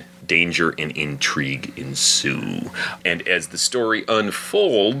fashion, danger and intrigue ensue. And as the story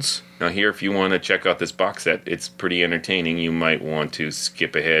unfolds, now here, if you want to check out this box set, it's pretty entertaining. You might want to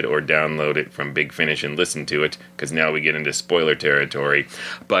skip ahead or download it from Big Finish and listen to it, because now we get into spoiler territory.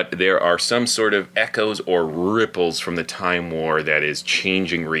 But there are some sort of echoes or ripples from the Time War that is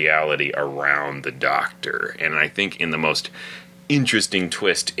changing reality around the Doctor. And I think in the most interesting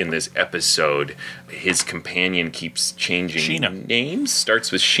twist in this episode, his companion keeps changing names. Starts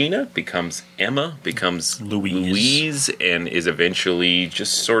with Sheena, becomes Emma, becomes Louise, and is eventually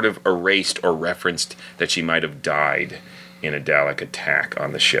just sort of erased or referenced that she might have died in a Dalek attack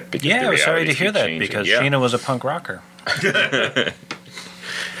on the ship. Yeah, I was sorry to hear that, because Sheena was a punk rocker.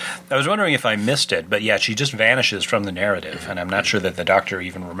 I was wondering if I missed it, but she just vanishes from the narrative, and I'm not sure that the Doctor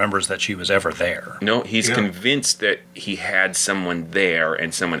even remembers that she was ever there. No, he's convinced that he had someone there,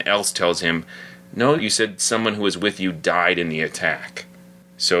 and someone else tells him, no, you said someone who was with you died in the attack.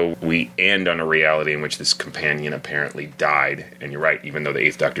 So we end on a reality in which this companion apparently died, and you're right, even though the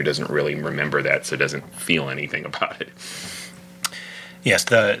 8th Doctor doesn't really remember that, so doesn't feel anything about it. Yes,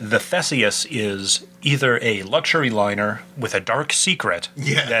 the Theseus is either a luxury liner with a dark secret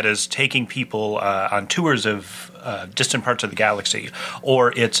that is taking people on tours of distant parts of the galaxy,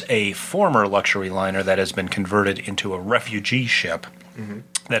 or it's a former luxury liner that has been converted into a refugee ship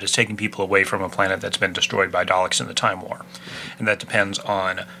that is taking people away from a planet that's been destroyed by Daleks in the Time War. And that depends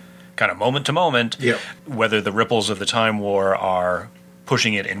on kind of moment to moment, Yep. whether the ripples of the Time War are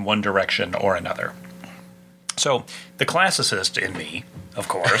pushing it in one direction or another. So the classicist in me, of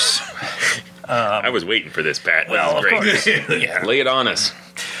course. I was waiting for this, Pat. Well, This of is great. course. Yeah. Lay it on us.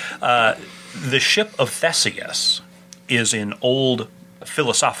 The ship of Theseus is an old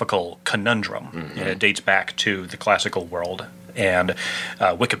philosophical conundrum. Mm-hmm. And it dates back to the classical world. And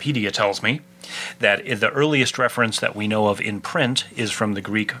Wikipedia tells me that the earliest reference that we know of in print is from the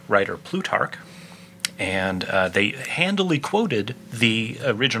Greek writer Plutarch. And they handily quoted the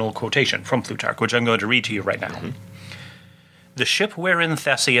original quotation from Plutarch, which I'm going to read to you right now. Mm-hmm. The ship wherein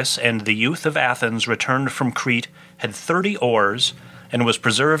Theseus and the youth of Athens returned from Crete had 30 oars, and was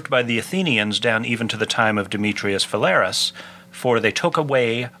preserved by the Athenians down even to the time of Demetrius Phaleras, for they took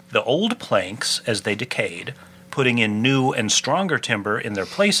away the old planks as they decayed, putting in new and stronger timber in their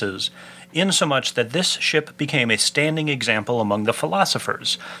places, insomuch that this ship became a standing example among the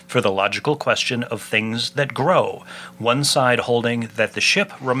philosophers for the logical question of things that grow, one side holding that the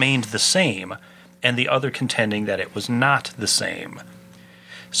ship remained the same, and the other contending that it was not the same.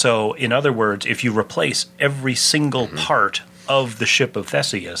 So, in other words, if you replace every single part of the ship of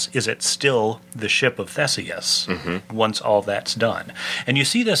Theseus, is it still the ship of Theseus once all that's done? And you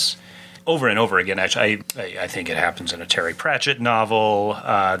see this over and over again. Actually, I think it happens in a Terry Pratchett novel.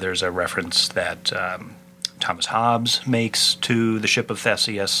 There's a reference that Thomas Hobbes makes to the ship of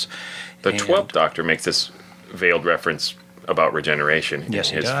Theseus. The 12th Doctor makes this veiled reference about regeneration in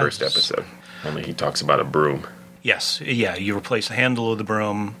his first episode. Only he talks about a broom. Yes, yeah, you replace the handle of the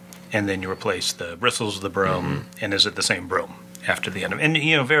broom, and then you replace the bristles of the broom, and is it the same broom after the end of it?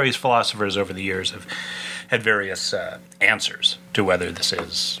 And, various philosophers over the years have had various answers to whether this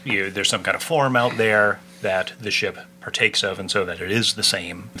is, there's some kind of form out there that the ship partakes of, and so that it is the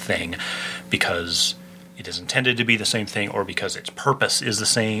same thing because it is intended to be the same thing, or because its purpose is the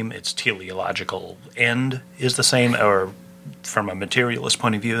same, its teleological end is the same, or from a materialist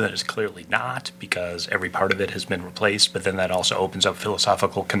point of view, that is clearly not, because every part of it has been replaced. But then that also opens up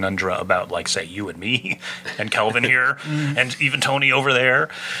philosophical conundra about, like, say, you and me, and Kelvin here, and even Tony over there.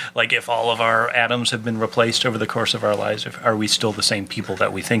 Like, if all of our atoms have been replaced over the course of our lives, are we still the same people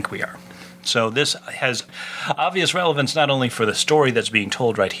that we think we are? So this has obvious relevance not only for the story that's being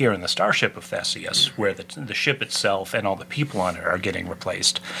told right here in the Starship of Theseus, where the ship itself and all the people on it are getting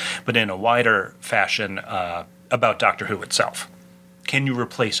replaced, but in a wider fashion about Doctor Who itself. Can you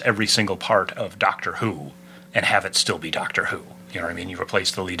replace every single part of Doctor Who and have it still be Doctor Who? You know what I mean? You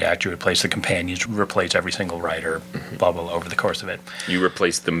replace the lead actor, you replace the companions, you replace every single writer, blah, blah, blah, over the course of it. You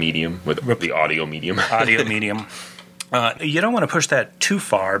replace the medium with the audio medium. Audio medium. You don't want to push that too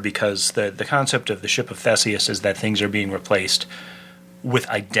far, because the concept of the ship of Theseus is that things are being replaced with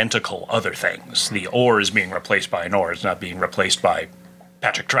identical other things. The oar is being replaced by an oar. It's not being replaced by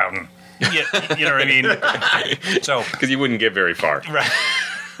Patrick Troughton. You know what I mean? So, because you wouldn't get very far. Right.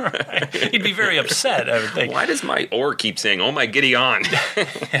 Right. He'd be very upset, I would think. Why does my oar keep saying, "Oh my giddy on"?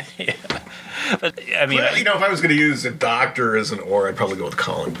 Yeah. But I mean, if I was going to use a doctor as an oar, I'd probably go with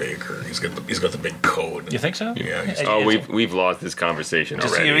Colin Baker. He's got the big coat. You think so? Yeah. We've lost this conversation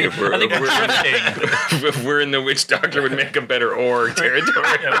already. I think we're drifting. If we're in the which doctor would make a better oar territory.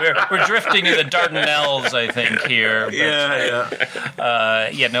 Yeah, we're drifting to the Dardanelles, I think, here.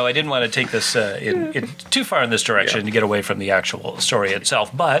 But, no, I didn't want to take this in too far in this direction to get away from the actual story itself.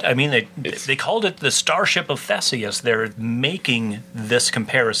 But, I mean, they called it the Starship of Theseus. They're making this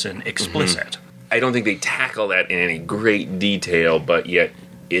comparison explicit. I don't think they tackle that in any great detail, but yet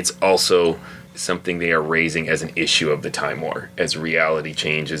it's also something they are raising as an issue of the Time War. As reality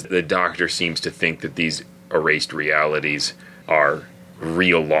changes, the Doctor seems to think that these erased realities are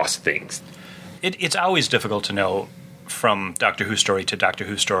real lost things. It's always difficult to know from Doctor Who story to Doctor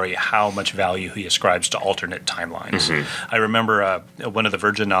Who story how much value he ascribes to alternate timelines. I remember one of the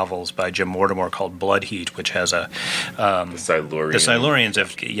Virgin novels by Jim Mortimer called Blood Heat, which has the Silurians. The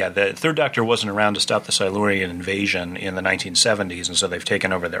Silurians the Third Doctor wasn't around to stop the Silurian invasion in the 1970s, and so they've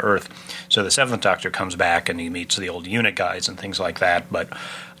taken over the Earth. So the Seventh Doctor comes back and he meets the old unit guys and things like that, but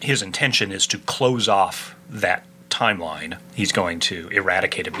his intention is to close off that timeline. He's going to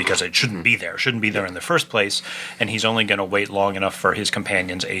eradicate it because it shouldn't be there in the first place, and he's only going to wait long enough for his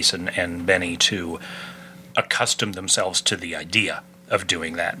companions Ace and Benny to accustom themselves to the idea of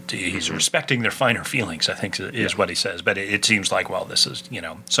doing that. He's respecting their finer feelings, I think, is what he says, but it seems like, well, this is,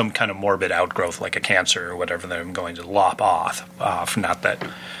 some kind of morbid outgrowth like a cancer or whatever that I'm going to lop off, not that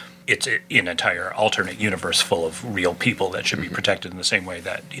it's an entire alternate universe full of real people that should be protected in the same way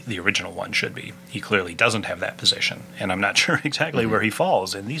that the original one should be. He clearly doesn't have that position, and I'm not sure exactly where he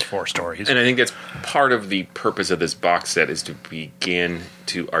falls in these 4 stories. And I think that's part of the purpose of this box set, is to begin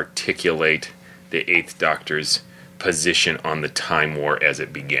to articulate the Eighth Doctor's position on the Time War as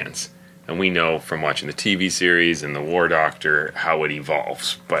it begins. And we know from watching the TV series and the War Doctor how it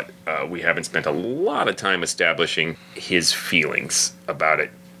evolves, but we haven't spent a lot of time establishing his feelings about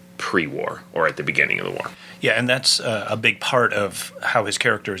it pre-war or at the beginning of the war. Yeah, and that's a big part of how his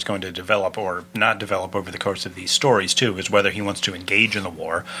character is going to develop or not develop over the course of these stories, too, is whether he wants to engage in the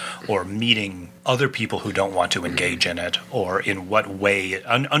war or meeting other people who don't want to engage in it, or in what way,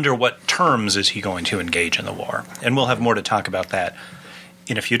 under what terms is he going to engage in the war. And we'll have more to talk about that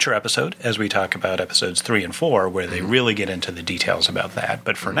in a future episode, as we talk about episodes 3 and 4, where they really get into the details about that.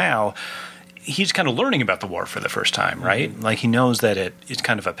 But for now, he's kind of learning about the war for the first time, right? Like, he knows that it's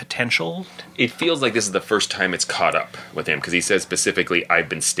kind of a potential. It feels like this is the first time it's caught up with him, because he says specifically, I've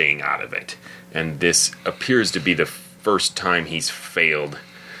been staying out of it. And this appears to be the first time he's failed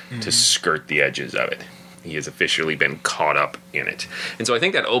to skirt the edges of it. He has officially been caught up in it. And so I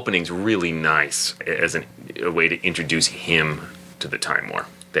think that opening's really nice as a way to introduce him to the Time War,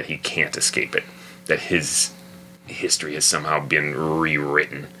 that he can't escape it, that his history has somehow been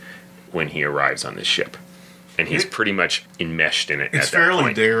rewritten when he arrives on this ship, and he's pretty much enmeshed in it. It's at that fairly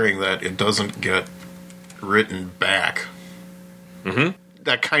point. daring that it doesn't get written back.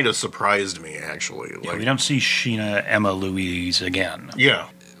 That kind of surprised me, actually. Yeah, we don't see Sheena Emma Louise again. Yeah.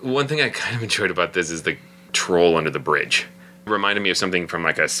 One thing I kind of enjoyed about this is the troll under the bridge. It reminded me of something from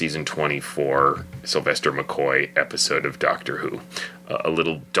like a season 24 Sylvester McCoy episode of Doctor Who. A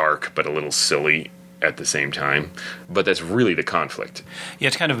little dark, but a little silly at the same time. But that's really the conflict. Yeah,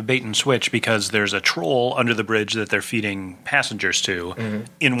 it's kind of a bait and switch, because there's a troll under the bridge that they're feeding passengers to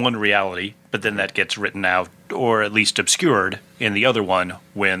in one reality, but then that gets written out, or at least obscured, in the other one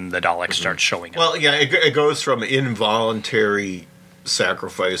when the Dalek starts showing up. Well, yeah, it goes from involuntary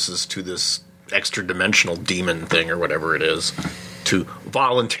sacrifices to this extra-dimensional demon thing, or whatever it is, to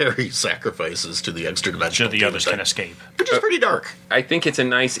voluntary sacrifices to the extra-dimensional so the demon others thing, can escape. which is pretty dark. I think it's a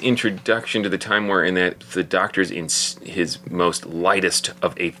nice introduction to the Time War in that the Doctor's in his most lightest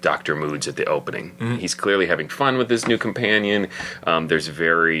of Eighth Doctor moods at the opening. He's clearly having fun with this new companion. There's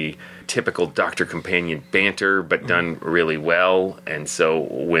very typical Doctor companion banter, but done really well. And so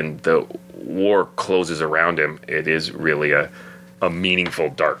when the war closes around him, it is really a meaningful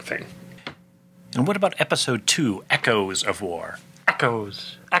dark thing. And what about episode 2, Echoes of War?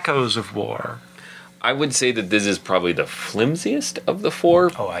 Echoes of War. I would say that this is probably the flimsiest of the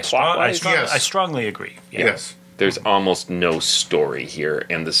 4. Oh, I Yes. strongly agree. Yeah. Yes. There's almost no story here,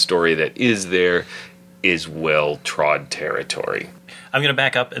 and the story that is there is well-trod territory. I'm going to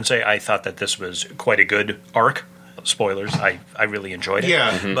back up and say I thought that this was quite a good arc. Spoilers, I really enjoyed it.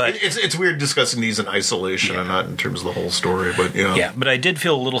 Yeah, But it's weird discussing these in isolation and not in terms of the whole story, but yeah. yeah, but I did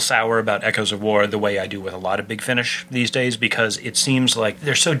feel a little sour about Echoes of War the way I do with a lot of Big Finish these days, because it seems like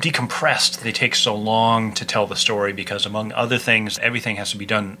they're so decompressed. They take so long to tell the story because, among other things, everything has to be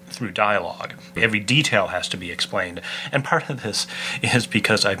done through dialogue. Every detail has to be explained. And part of this is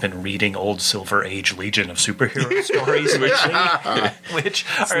because I've been reading old Silver Age Legion of superhero stories, which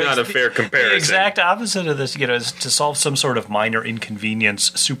It's are not a fair comparison. the exact opposite of this. Is to solve some sort of minor inconvenience,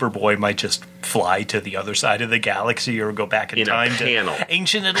 Superboy might just fly to the other side of the galaxy or go back in time to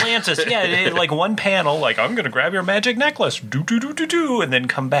ancient Atlantis. Yeah, like one panel, like, I'm going to grab your magic necklace, do, and then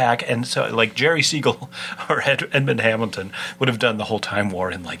come back. And so, like, Jerry Siegel or Edmund Hamilton would have done the whole Time War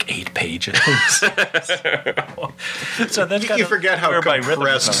in like 8 pages. So that's You forget how whereby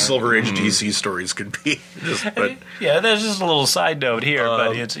compressed Silver Age DC stories could be. But yeah, there's just a little side note here,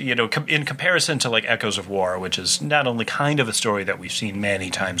 but it's, in comparison to like Echoes of War, which is not only kind of a story that we've seen many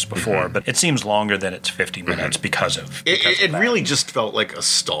times before, but it seems longer than its 50 minutes because of it that. really just felt like a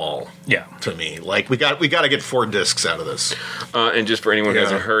stall. Yeah. To me, like we got to get 4 discs out of this. And just for anyone who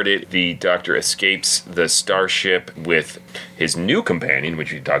hasn't heard it, the Doctor escapes the starship with his new companion,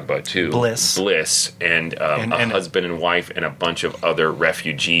 which we talked about too, Bliss, and a husband and wife and a bunch of other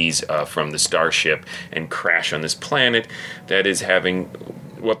refugees from the starship, and crash on this planet that is having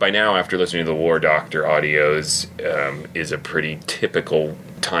what by now, after listening to the War Doctor audios, is a pretty typical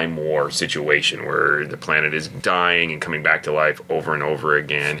Time War situation where the planet is dying and coming back to life over and over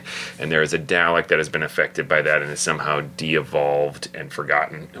again, and there is a Dalek that has been affected by that and has somehow de-evolved and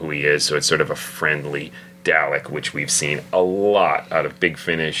forgotten who he is, so it's sort of a friendly Dalek, which we've seen a lot out of Big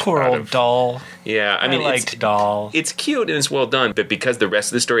Finish. Poor old Doll. Yeah, I mean, liked Doll. It's cute and it's well done, but because the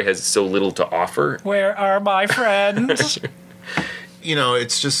rest of the story has so little to offer... Where are my friends?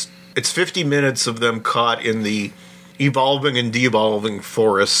 It's just It's 50 minutes of them caught in the evolving and de-evolving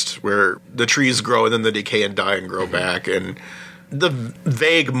forest where the trees grow and then they decay and die and grow back, and the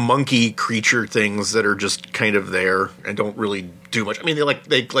vague monkey creature things that are just kind of there and don't really do much. I mean,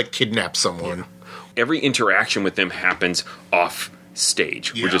 they kidnap someone. Yeah. Every interaction with them happens off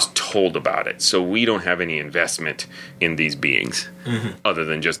stage. Yeah. We're just told about it. So we don't have any investment in these beings other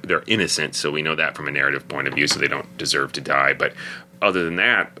than just they're innocent. So we know that from a narrative point of view, so they don't deserve to die. But other than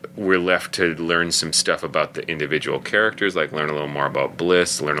that, we're left to learn some stuff about the individual characters, like learn a little more about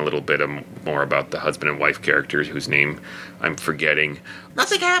Bliss, learn a little bit more about the husband and wife characters whose name I'm forgetting.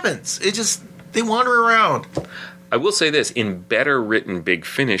 Nothing happens. It just, they wander around. I will say this, in better written Big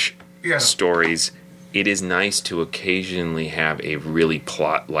Finish Yeah. stories, it is nice to occasionally have a really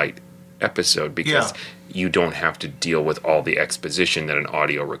plot-light episode because you don't have to deal with all the exposition that an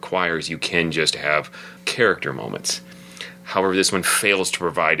audio requires. You can just have character moments. However, this one fails to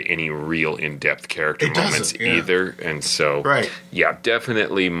provide any real in-depth character moments either. And so, yeah,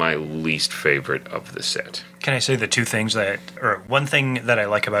 definitely my least favorite of the set. Can I say the two things or one thing that I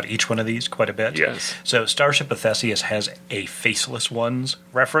like about each one of these quite a bit? Yes. So Starship of Theseus has a Faceless Ones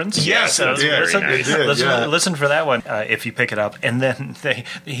reference. Yes, so it did. Listen for that one if you pick it up. And then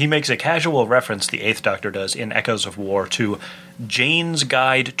he makes a casual reference, the Eighth Doctor does, in Echoes of War, to Jane's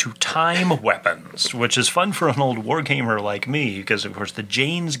Guide to Time Weapons, which is fun for an old wargamer like me, because, of course, the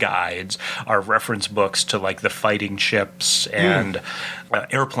Jane's Guides are reference books to, like, the fighting ships and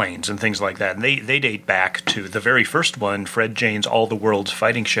airplanes and things like that. And they date back to the very first one. Fred Jane's All the World's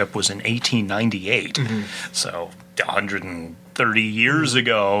Fighting Ship was in 1898. So 130 years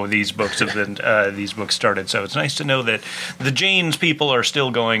ago, these books have been these books started. So it's nice to know that the Jane's people are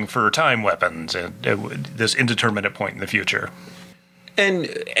still going for time weapons at this indeterminate point in the future. And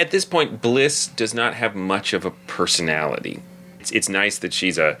at this point, Bliss does not have much of a personality. It's nice that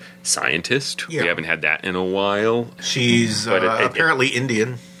she's a scientist. Yeah. We haven't had that in a while. She's apparently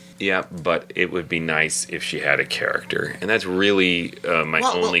Indian. Yeah, but it would be nice if she had a character. And that's really my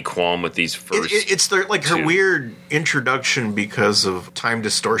only qualm with these first It's her weird introduction because of time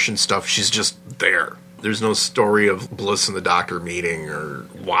distortion stuff. She's just there. There's no story of Bliss and the Doctor meeting or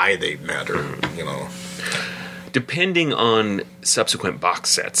why they met or, you know. Depending on subsequent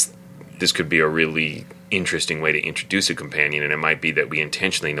box sets, this could be a really interesting way to introduce a companion, and it might be that we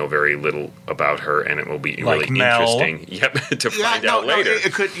intentionally know very little about her, and it will be like really Mel. interesting. Yep, to find out later.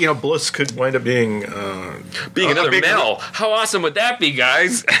 It could, Bliss could wind up being another Mel. How awesome would that be,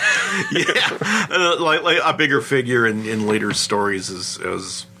 guys? like a bigger figure in later stories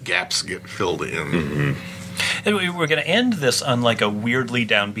as gaps get filled in. And we're going to end this on like a weirdly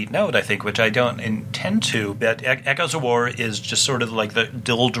downbeat note, I think, which I don't intend to. But Echoes of War is just sort of like the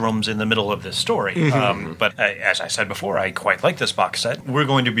doldrums in the middle of this story. But as I said before, I quite like this box set. We're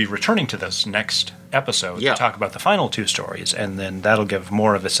going to be returning to this next episode to talk about the final two stories, and then that'll give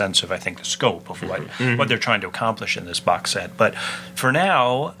more of a sense of, I think, the scope of what they're trying to accomplish in this box set. But for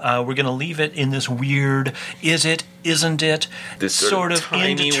now, we're going to leave it in this weird, is it, isn't it, this sort of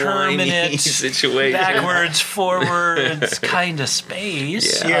indeterminate situation, backwards, forwards kind of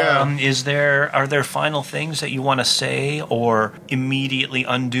space. Are there final things that you want to say or immediately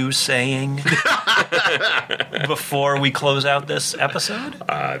undo saying before we close out this episode?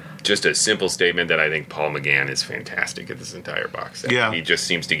 Just a simple statement that I think Paul McGann is fantastic at this entire box set. Yeah. He just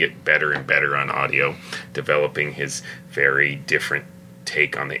seems to get better and better on audio, developing his very different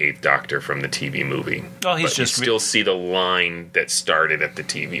take on the Eighth Doctor from the TV movie. Well, you still see the line that started at the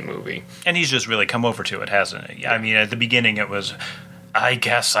TV movie. And he's just really come over to it, hasn't he? I mean, at the beginning it was, I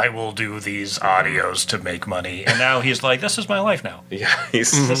guess I will do these audios to make money. And now he's like, this is my life now. Yeah,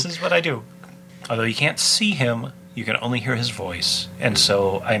 this is what I do. Although you can't see him, you can only hear his voice. And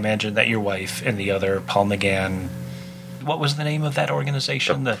so I imagine that your wife and the other Paul McGann, what was the name of that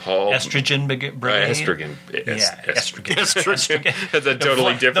organization? The Estrogen Brigade? Estrogen. Estrogen. That's a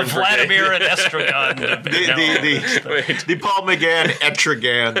totally different The Vladimir and Estragon. The Paul McGann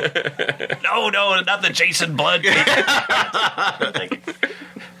Etragan. No, not the Jason Blood.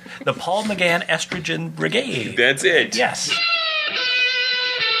 The Paul McGann Estrogen Brigade. That's it. Yes.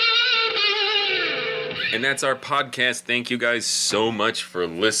 And that's our podcast. Thank you guys so much for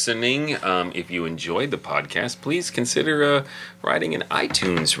listening. If you enjoyed the podcast, please consider writing an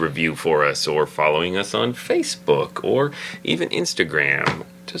iTunes review for us or following us on Facebook or even Instagram.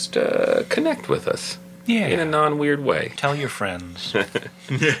 Just connect with us. Yeah. in a non-weird way. Tell your friends.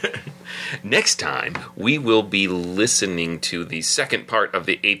 Next time, we will be listening to the second part of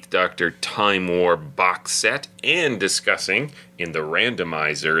the Eighth Doctor Time War box set and discussing, in the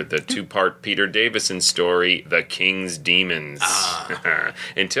randomizer, the two-part Peter Davison story, The King's Demons.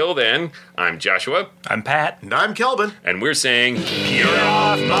 Until then, I'm Joshua. I'm Pat. And I'm Kelvin. And we're saying, get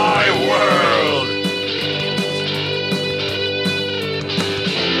off my world!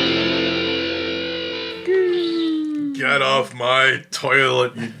 Get off my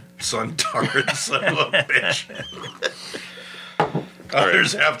toilet, you Sontaran son of a bitch.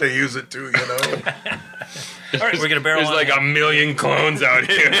 Others have to use it too, you know. All right, we're going to barrel There's on like in. a million clones out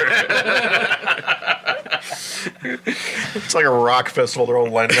here. It's like a rock festival. They're all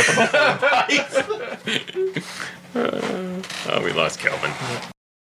lining up on the Oh, we lost Kelvin.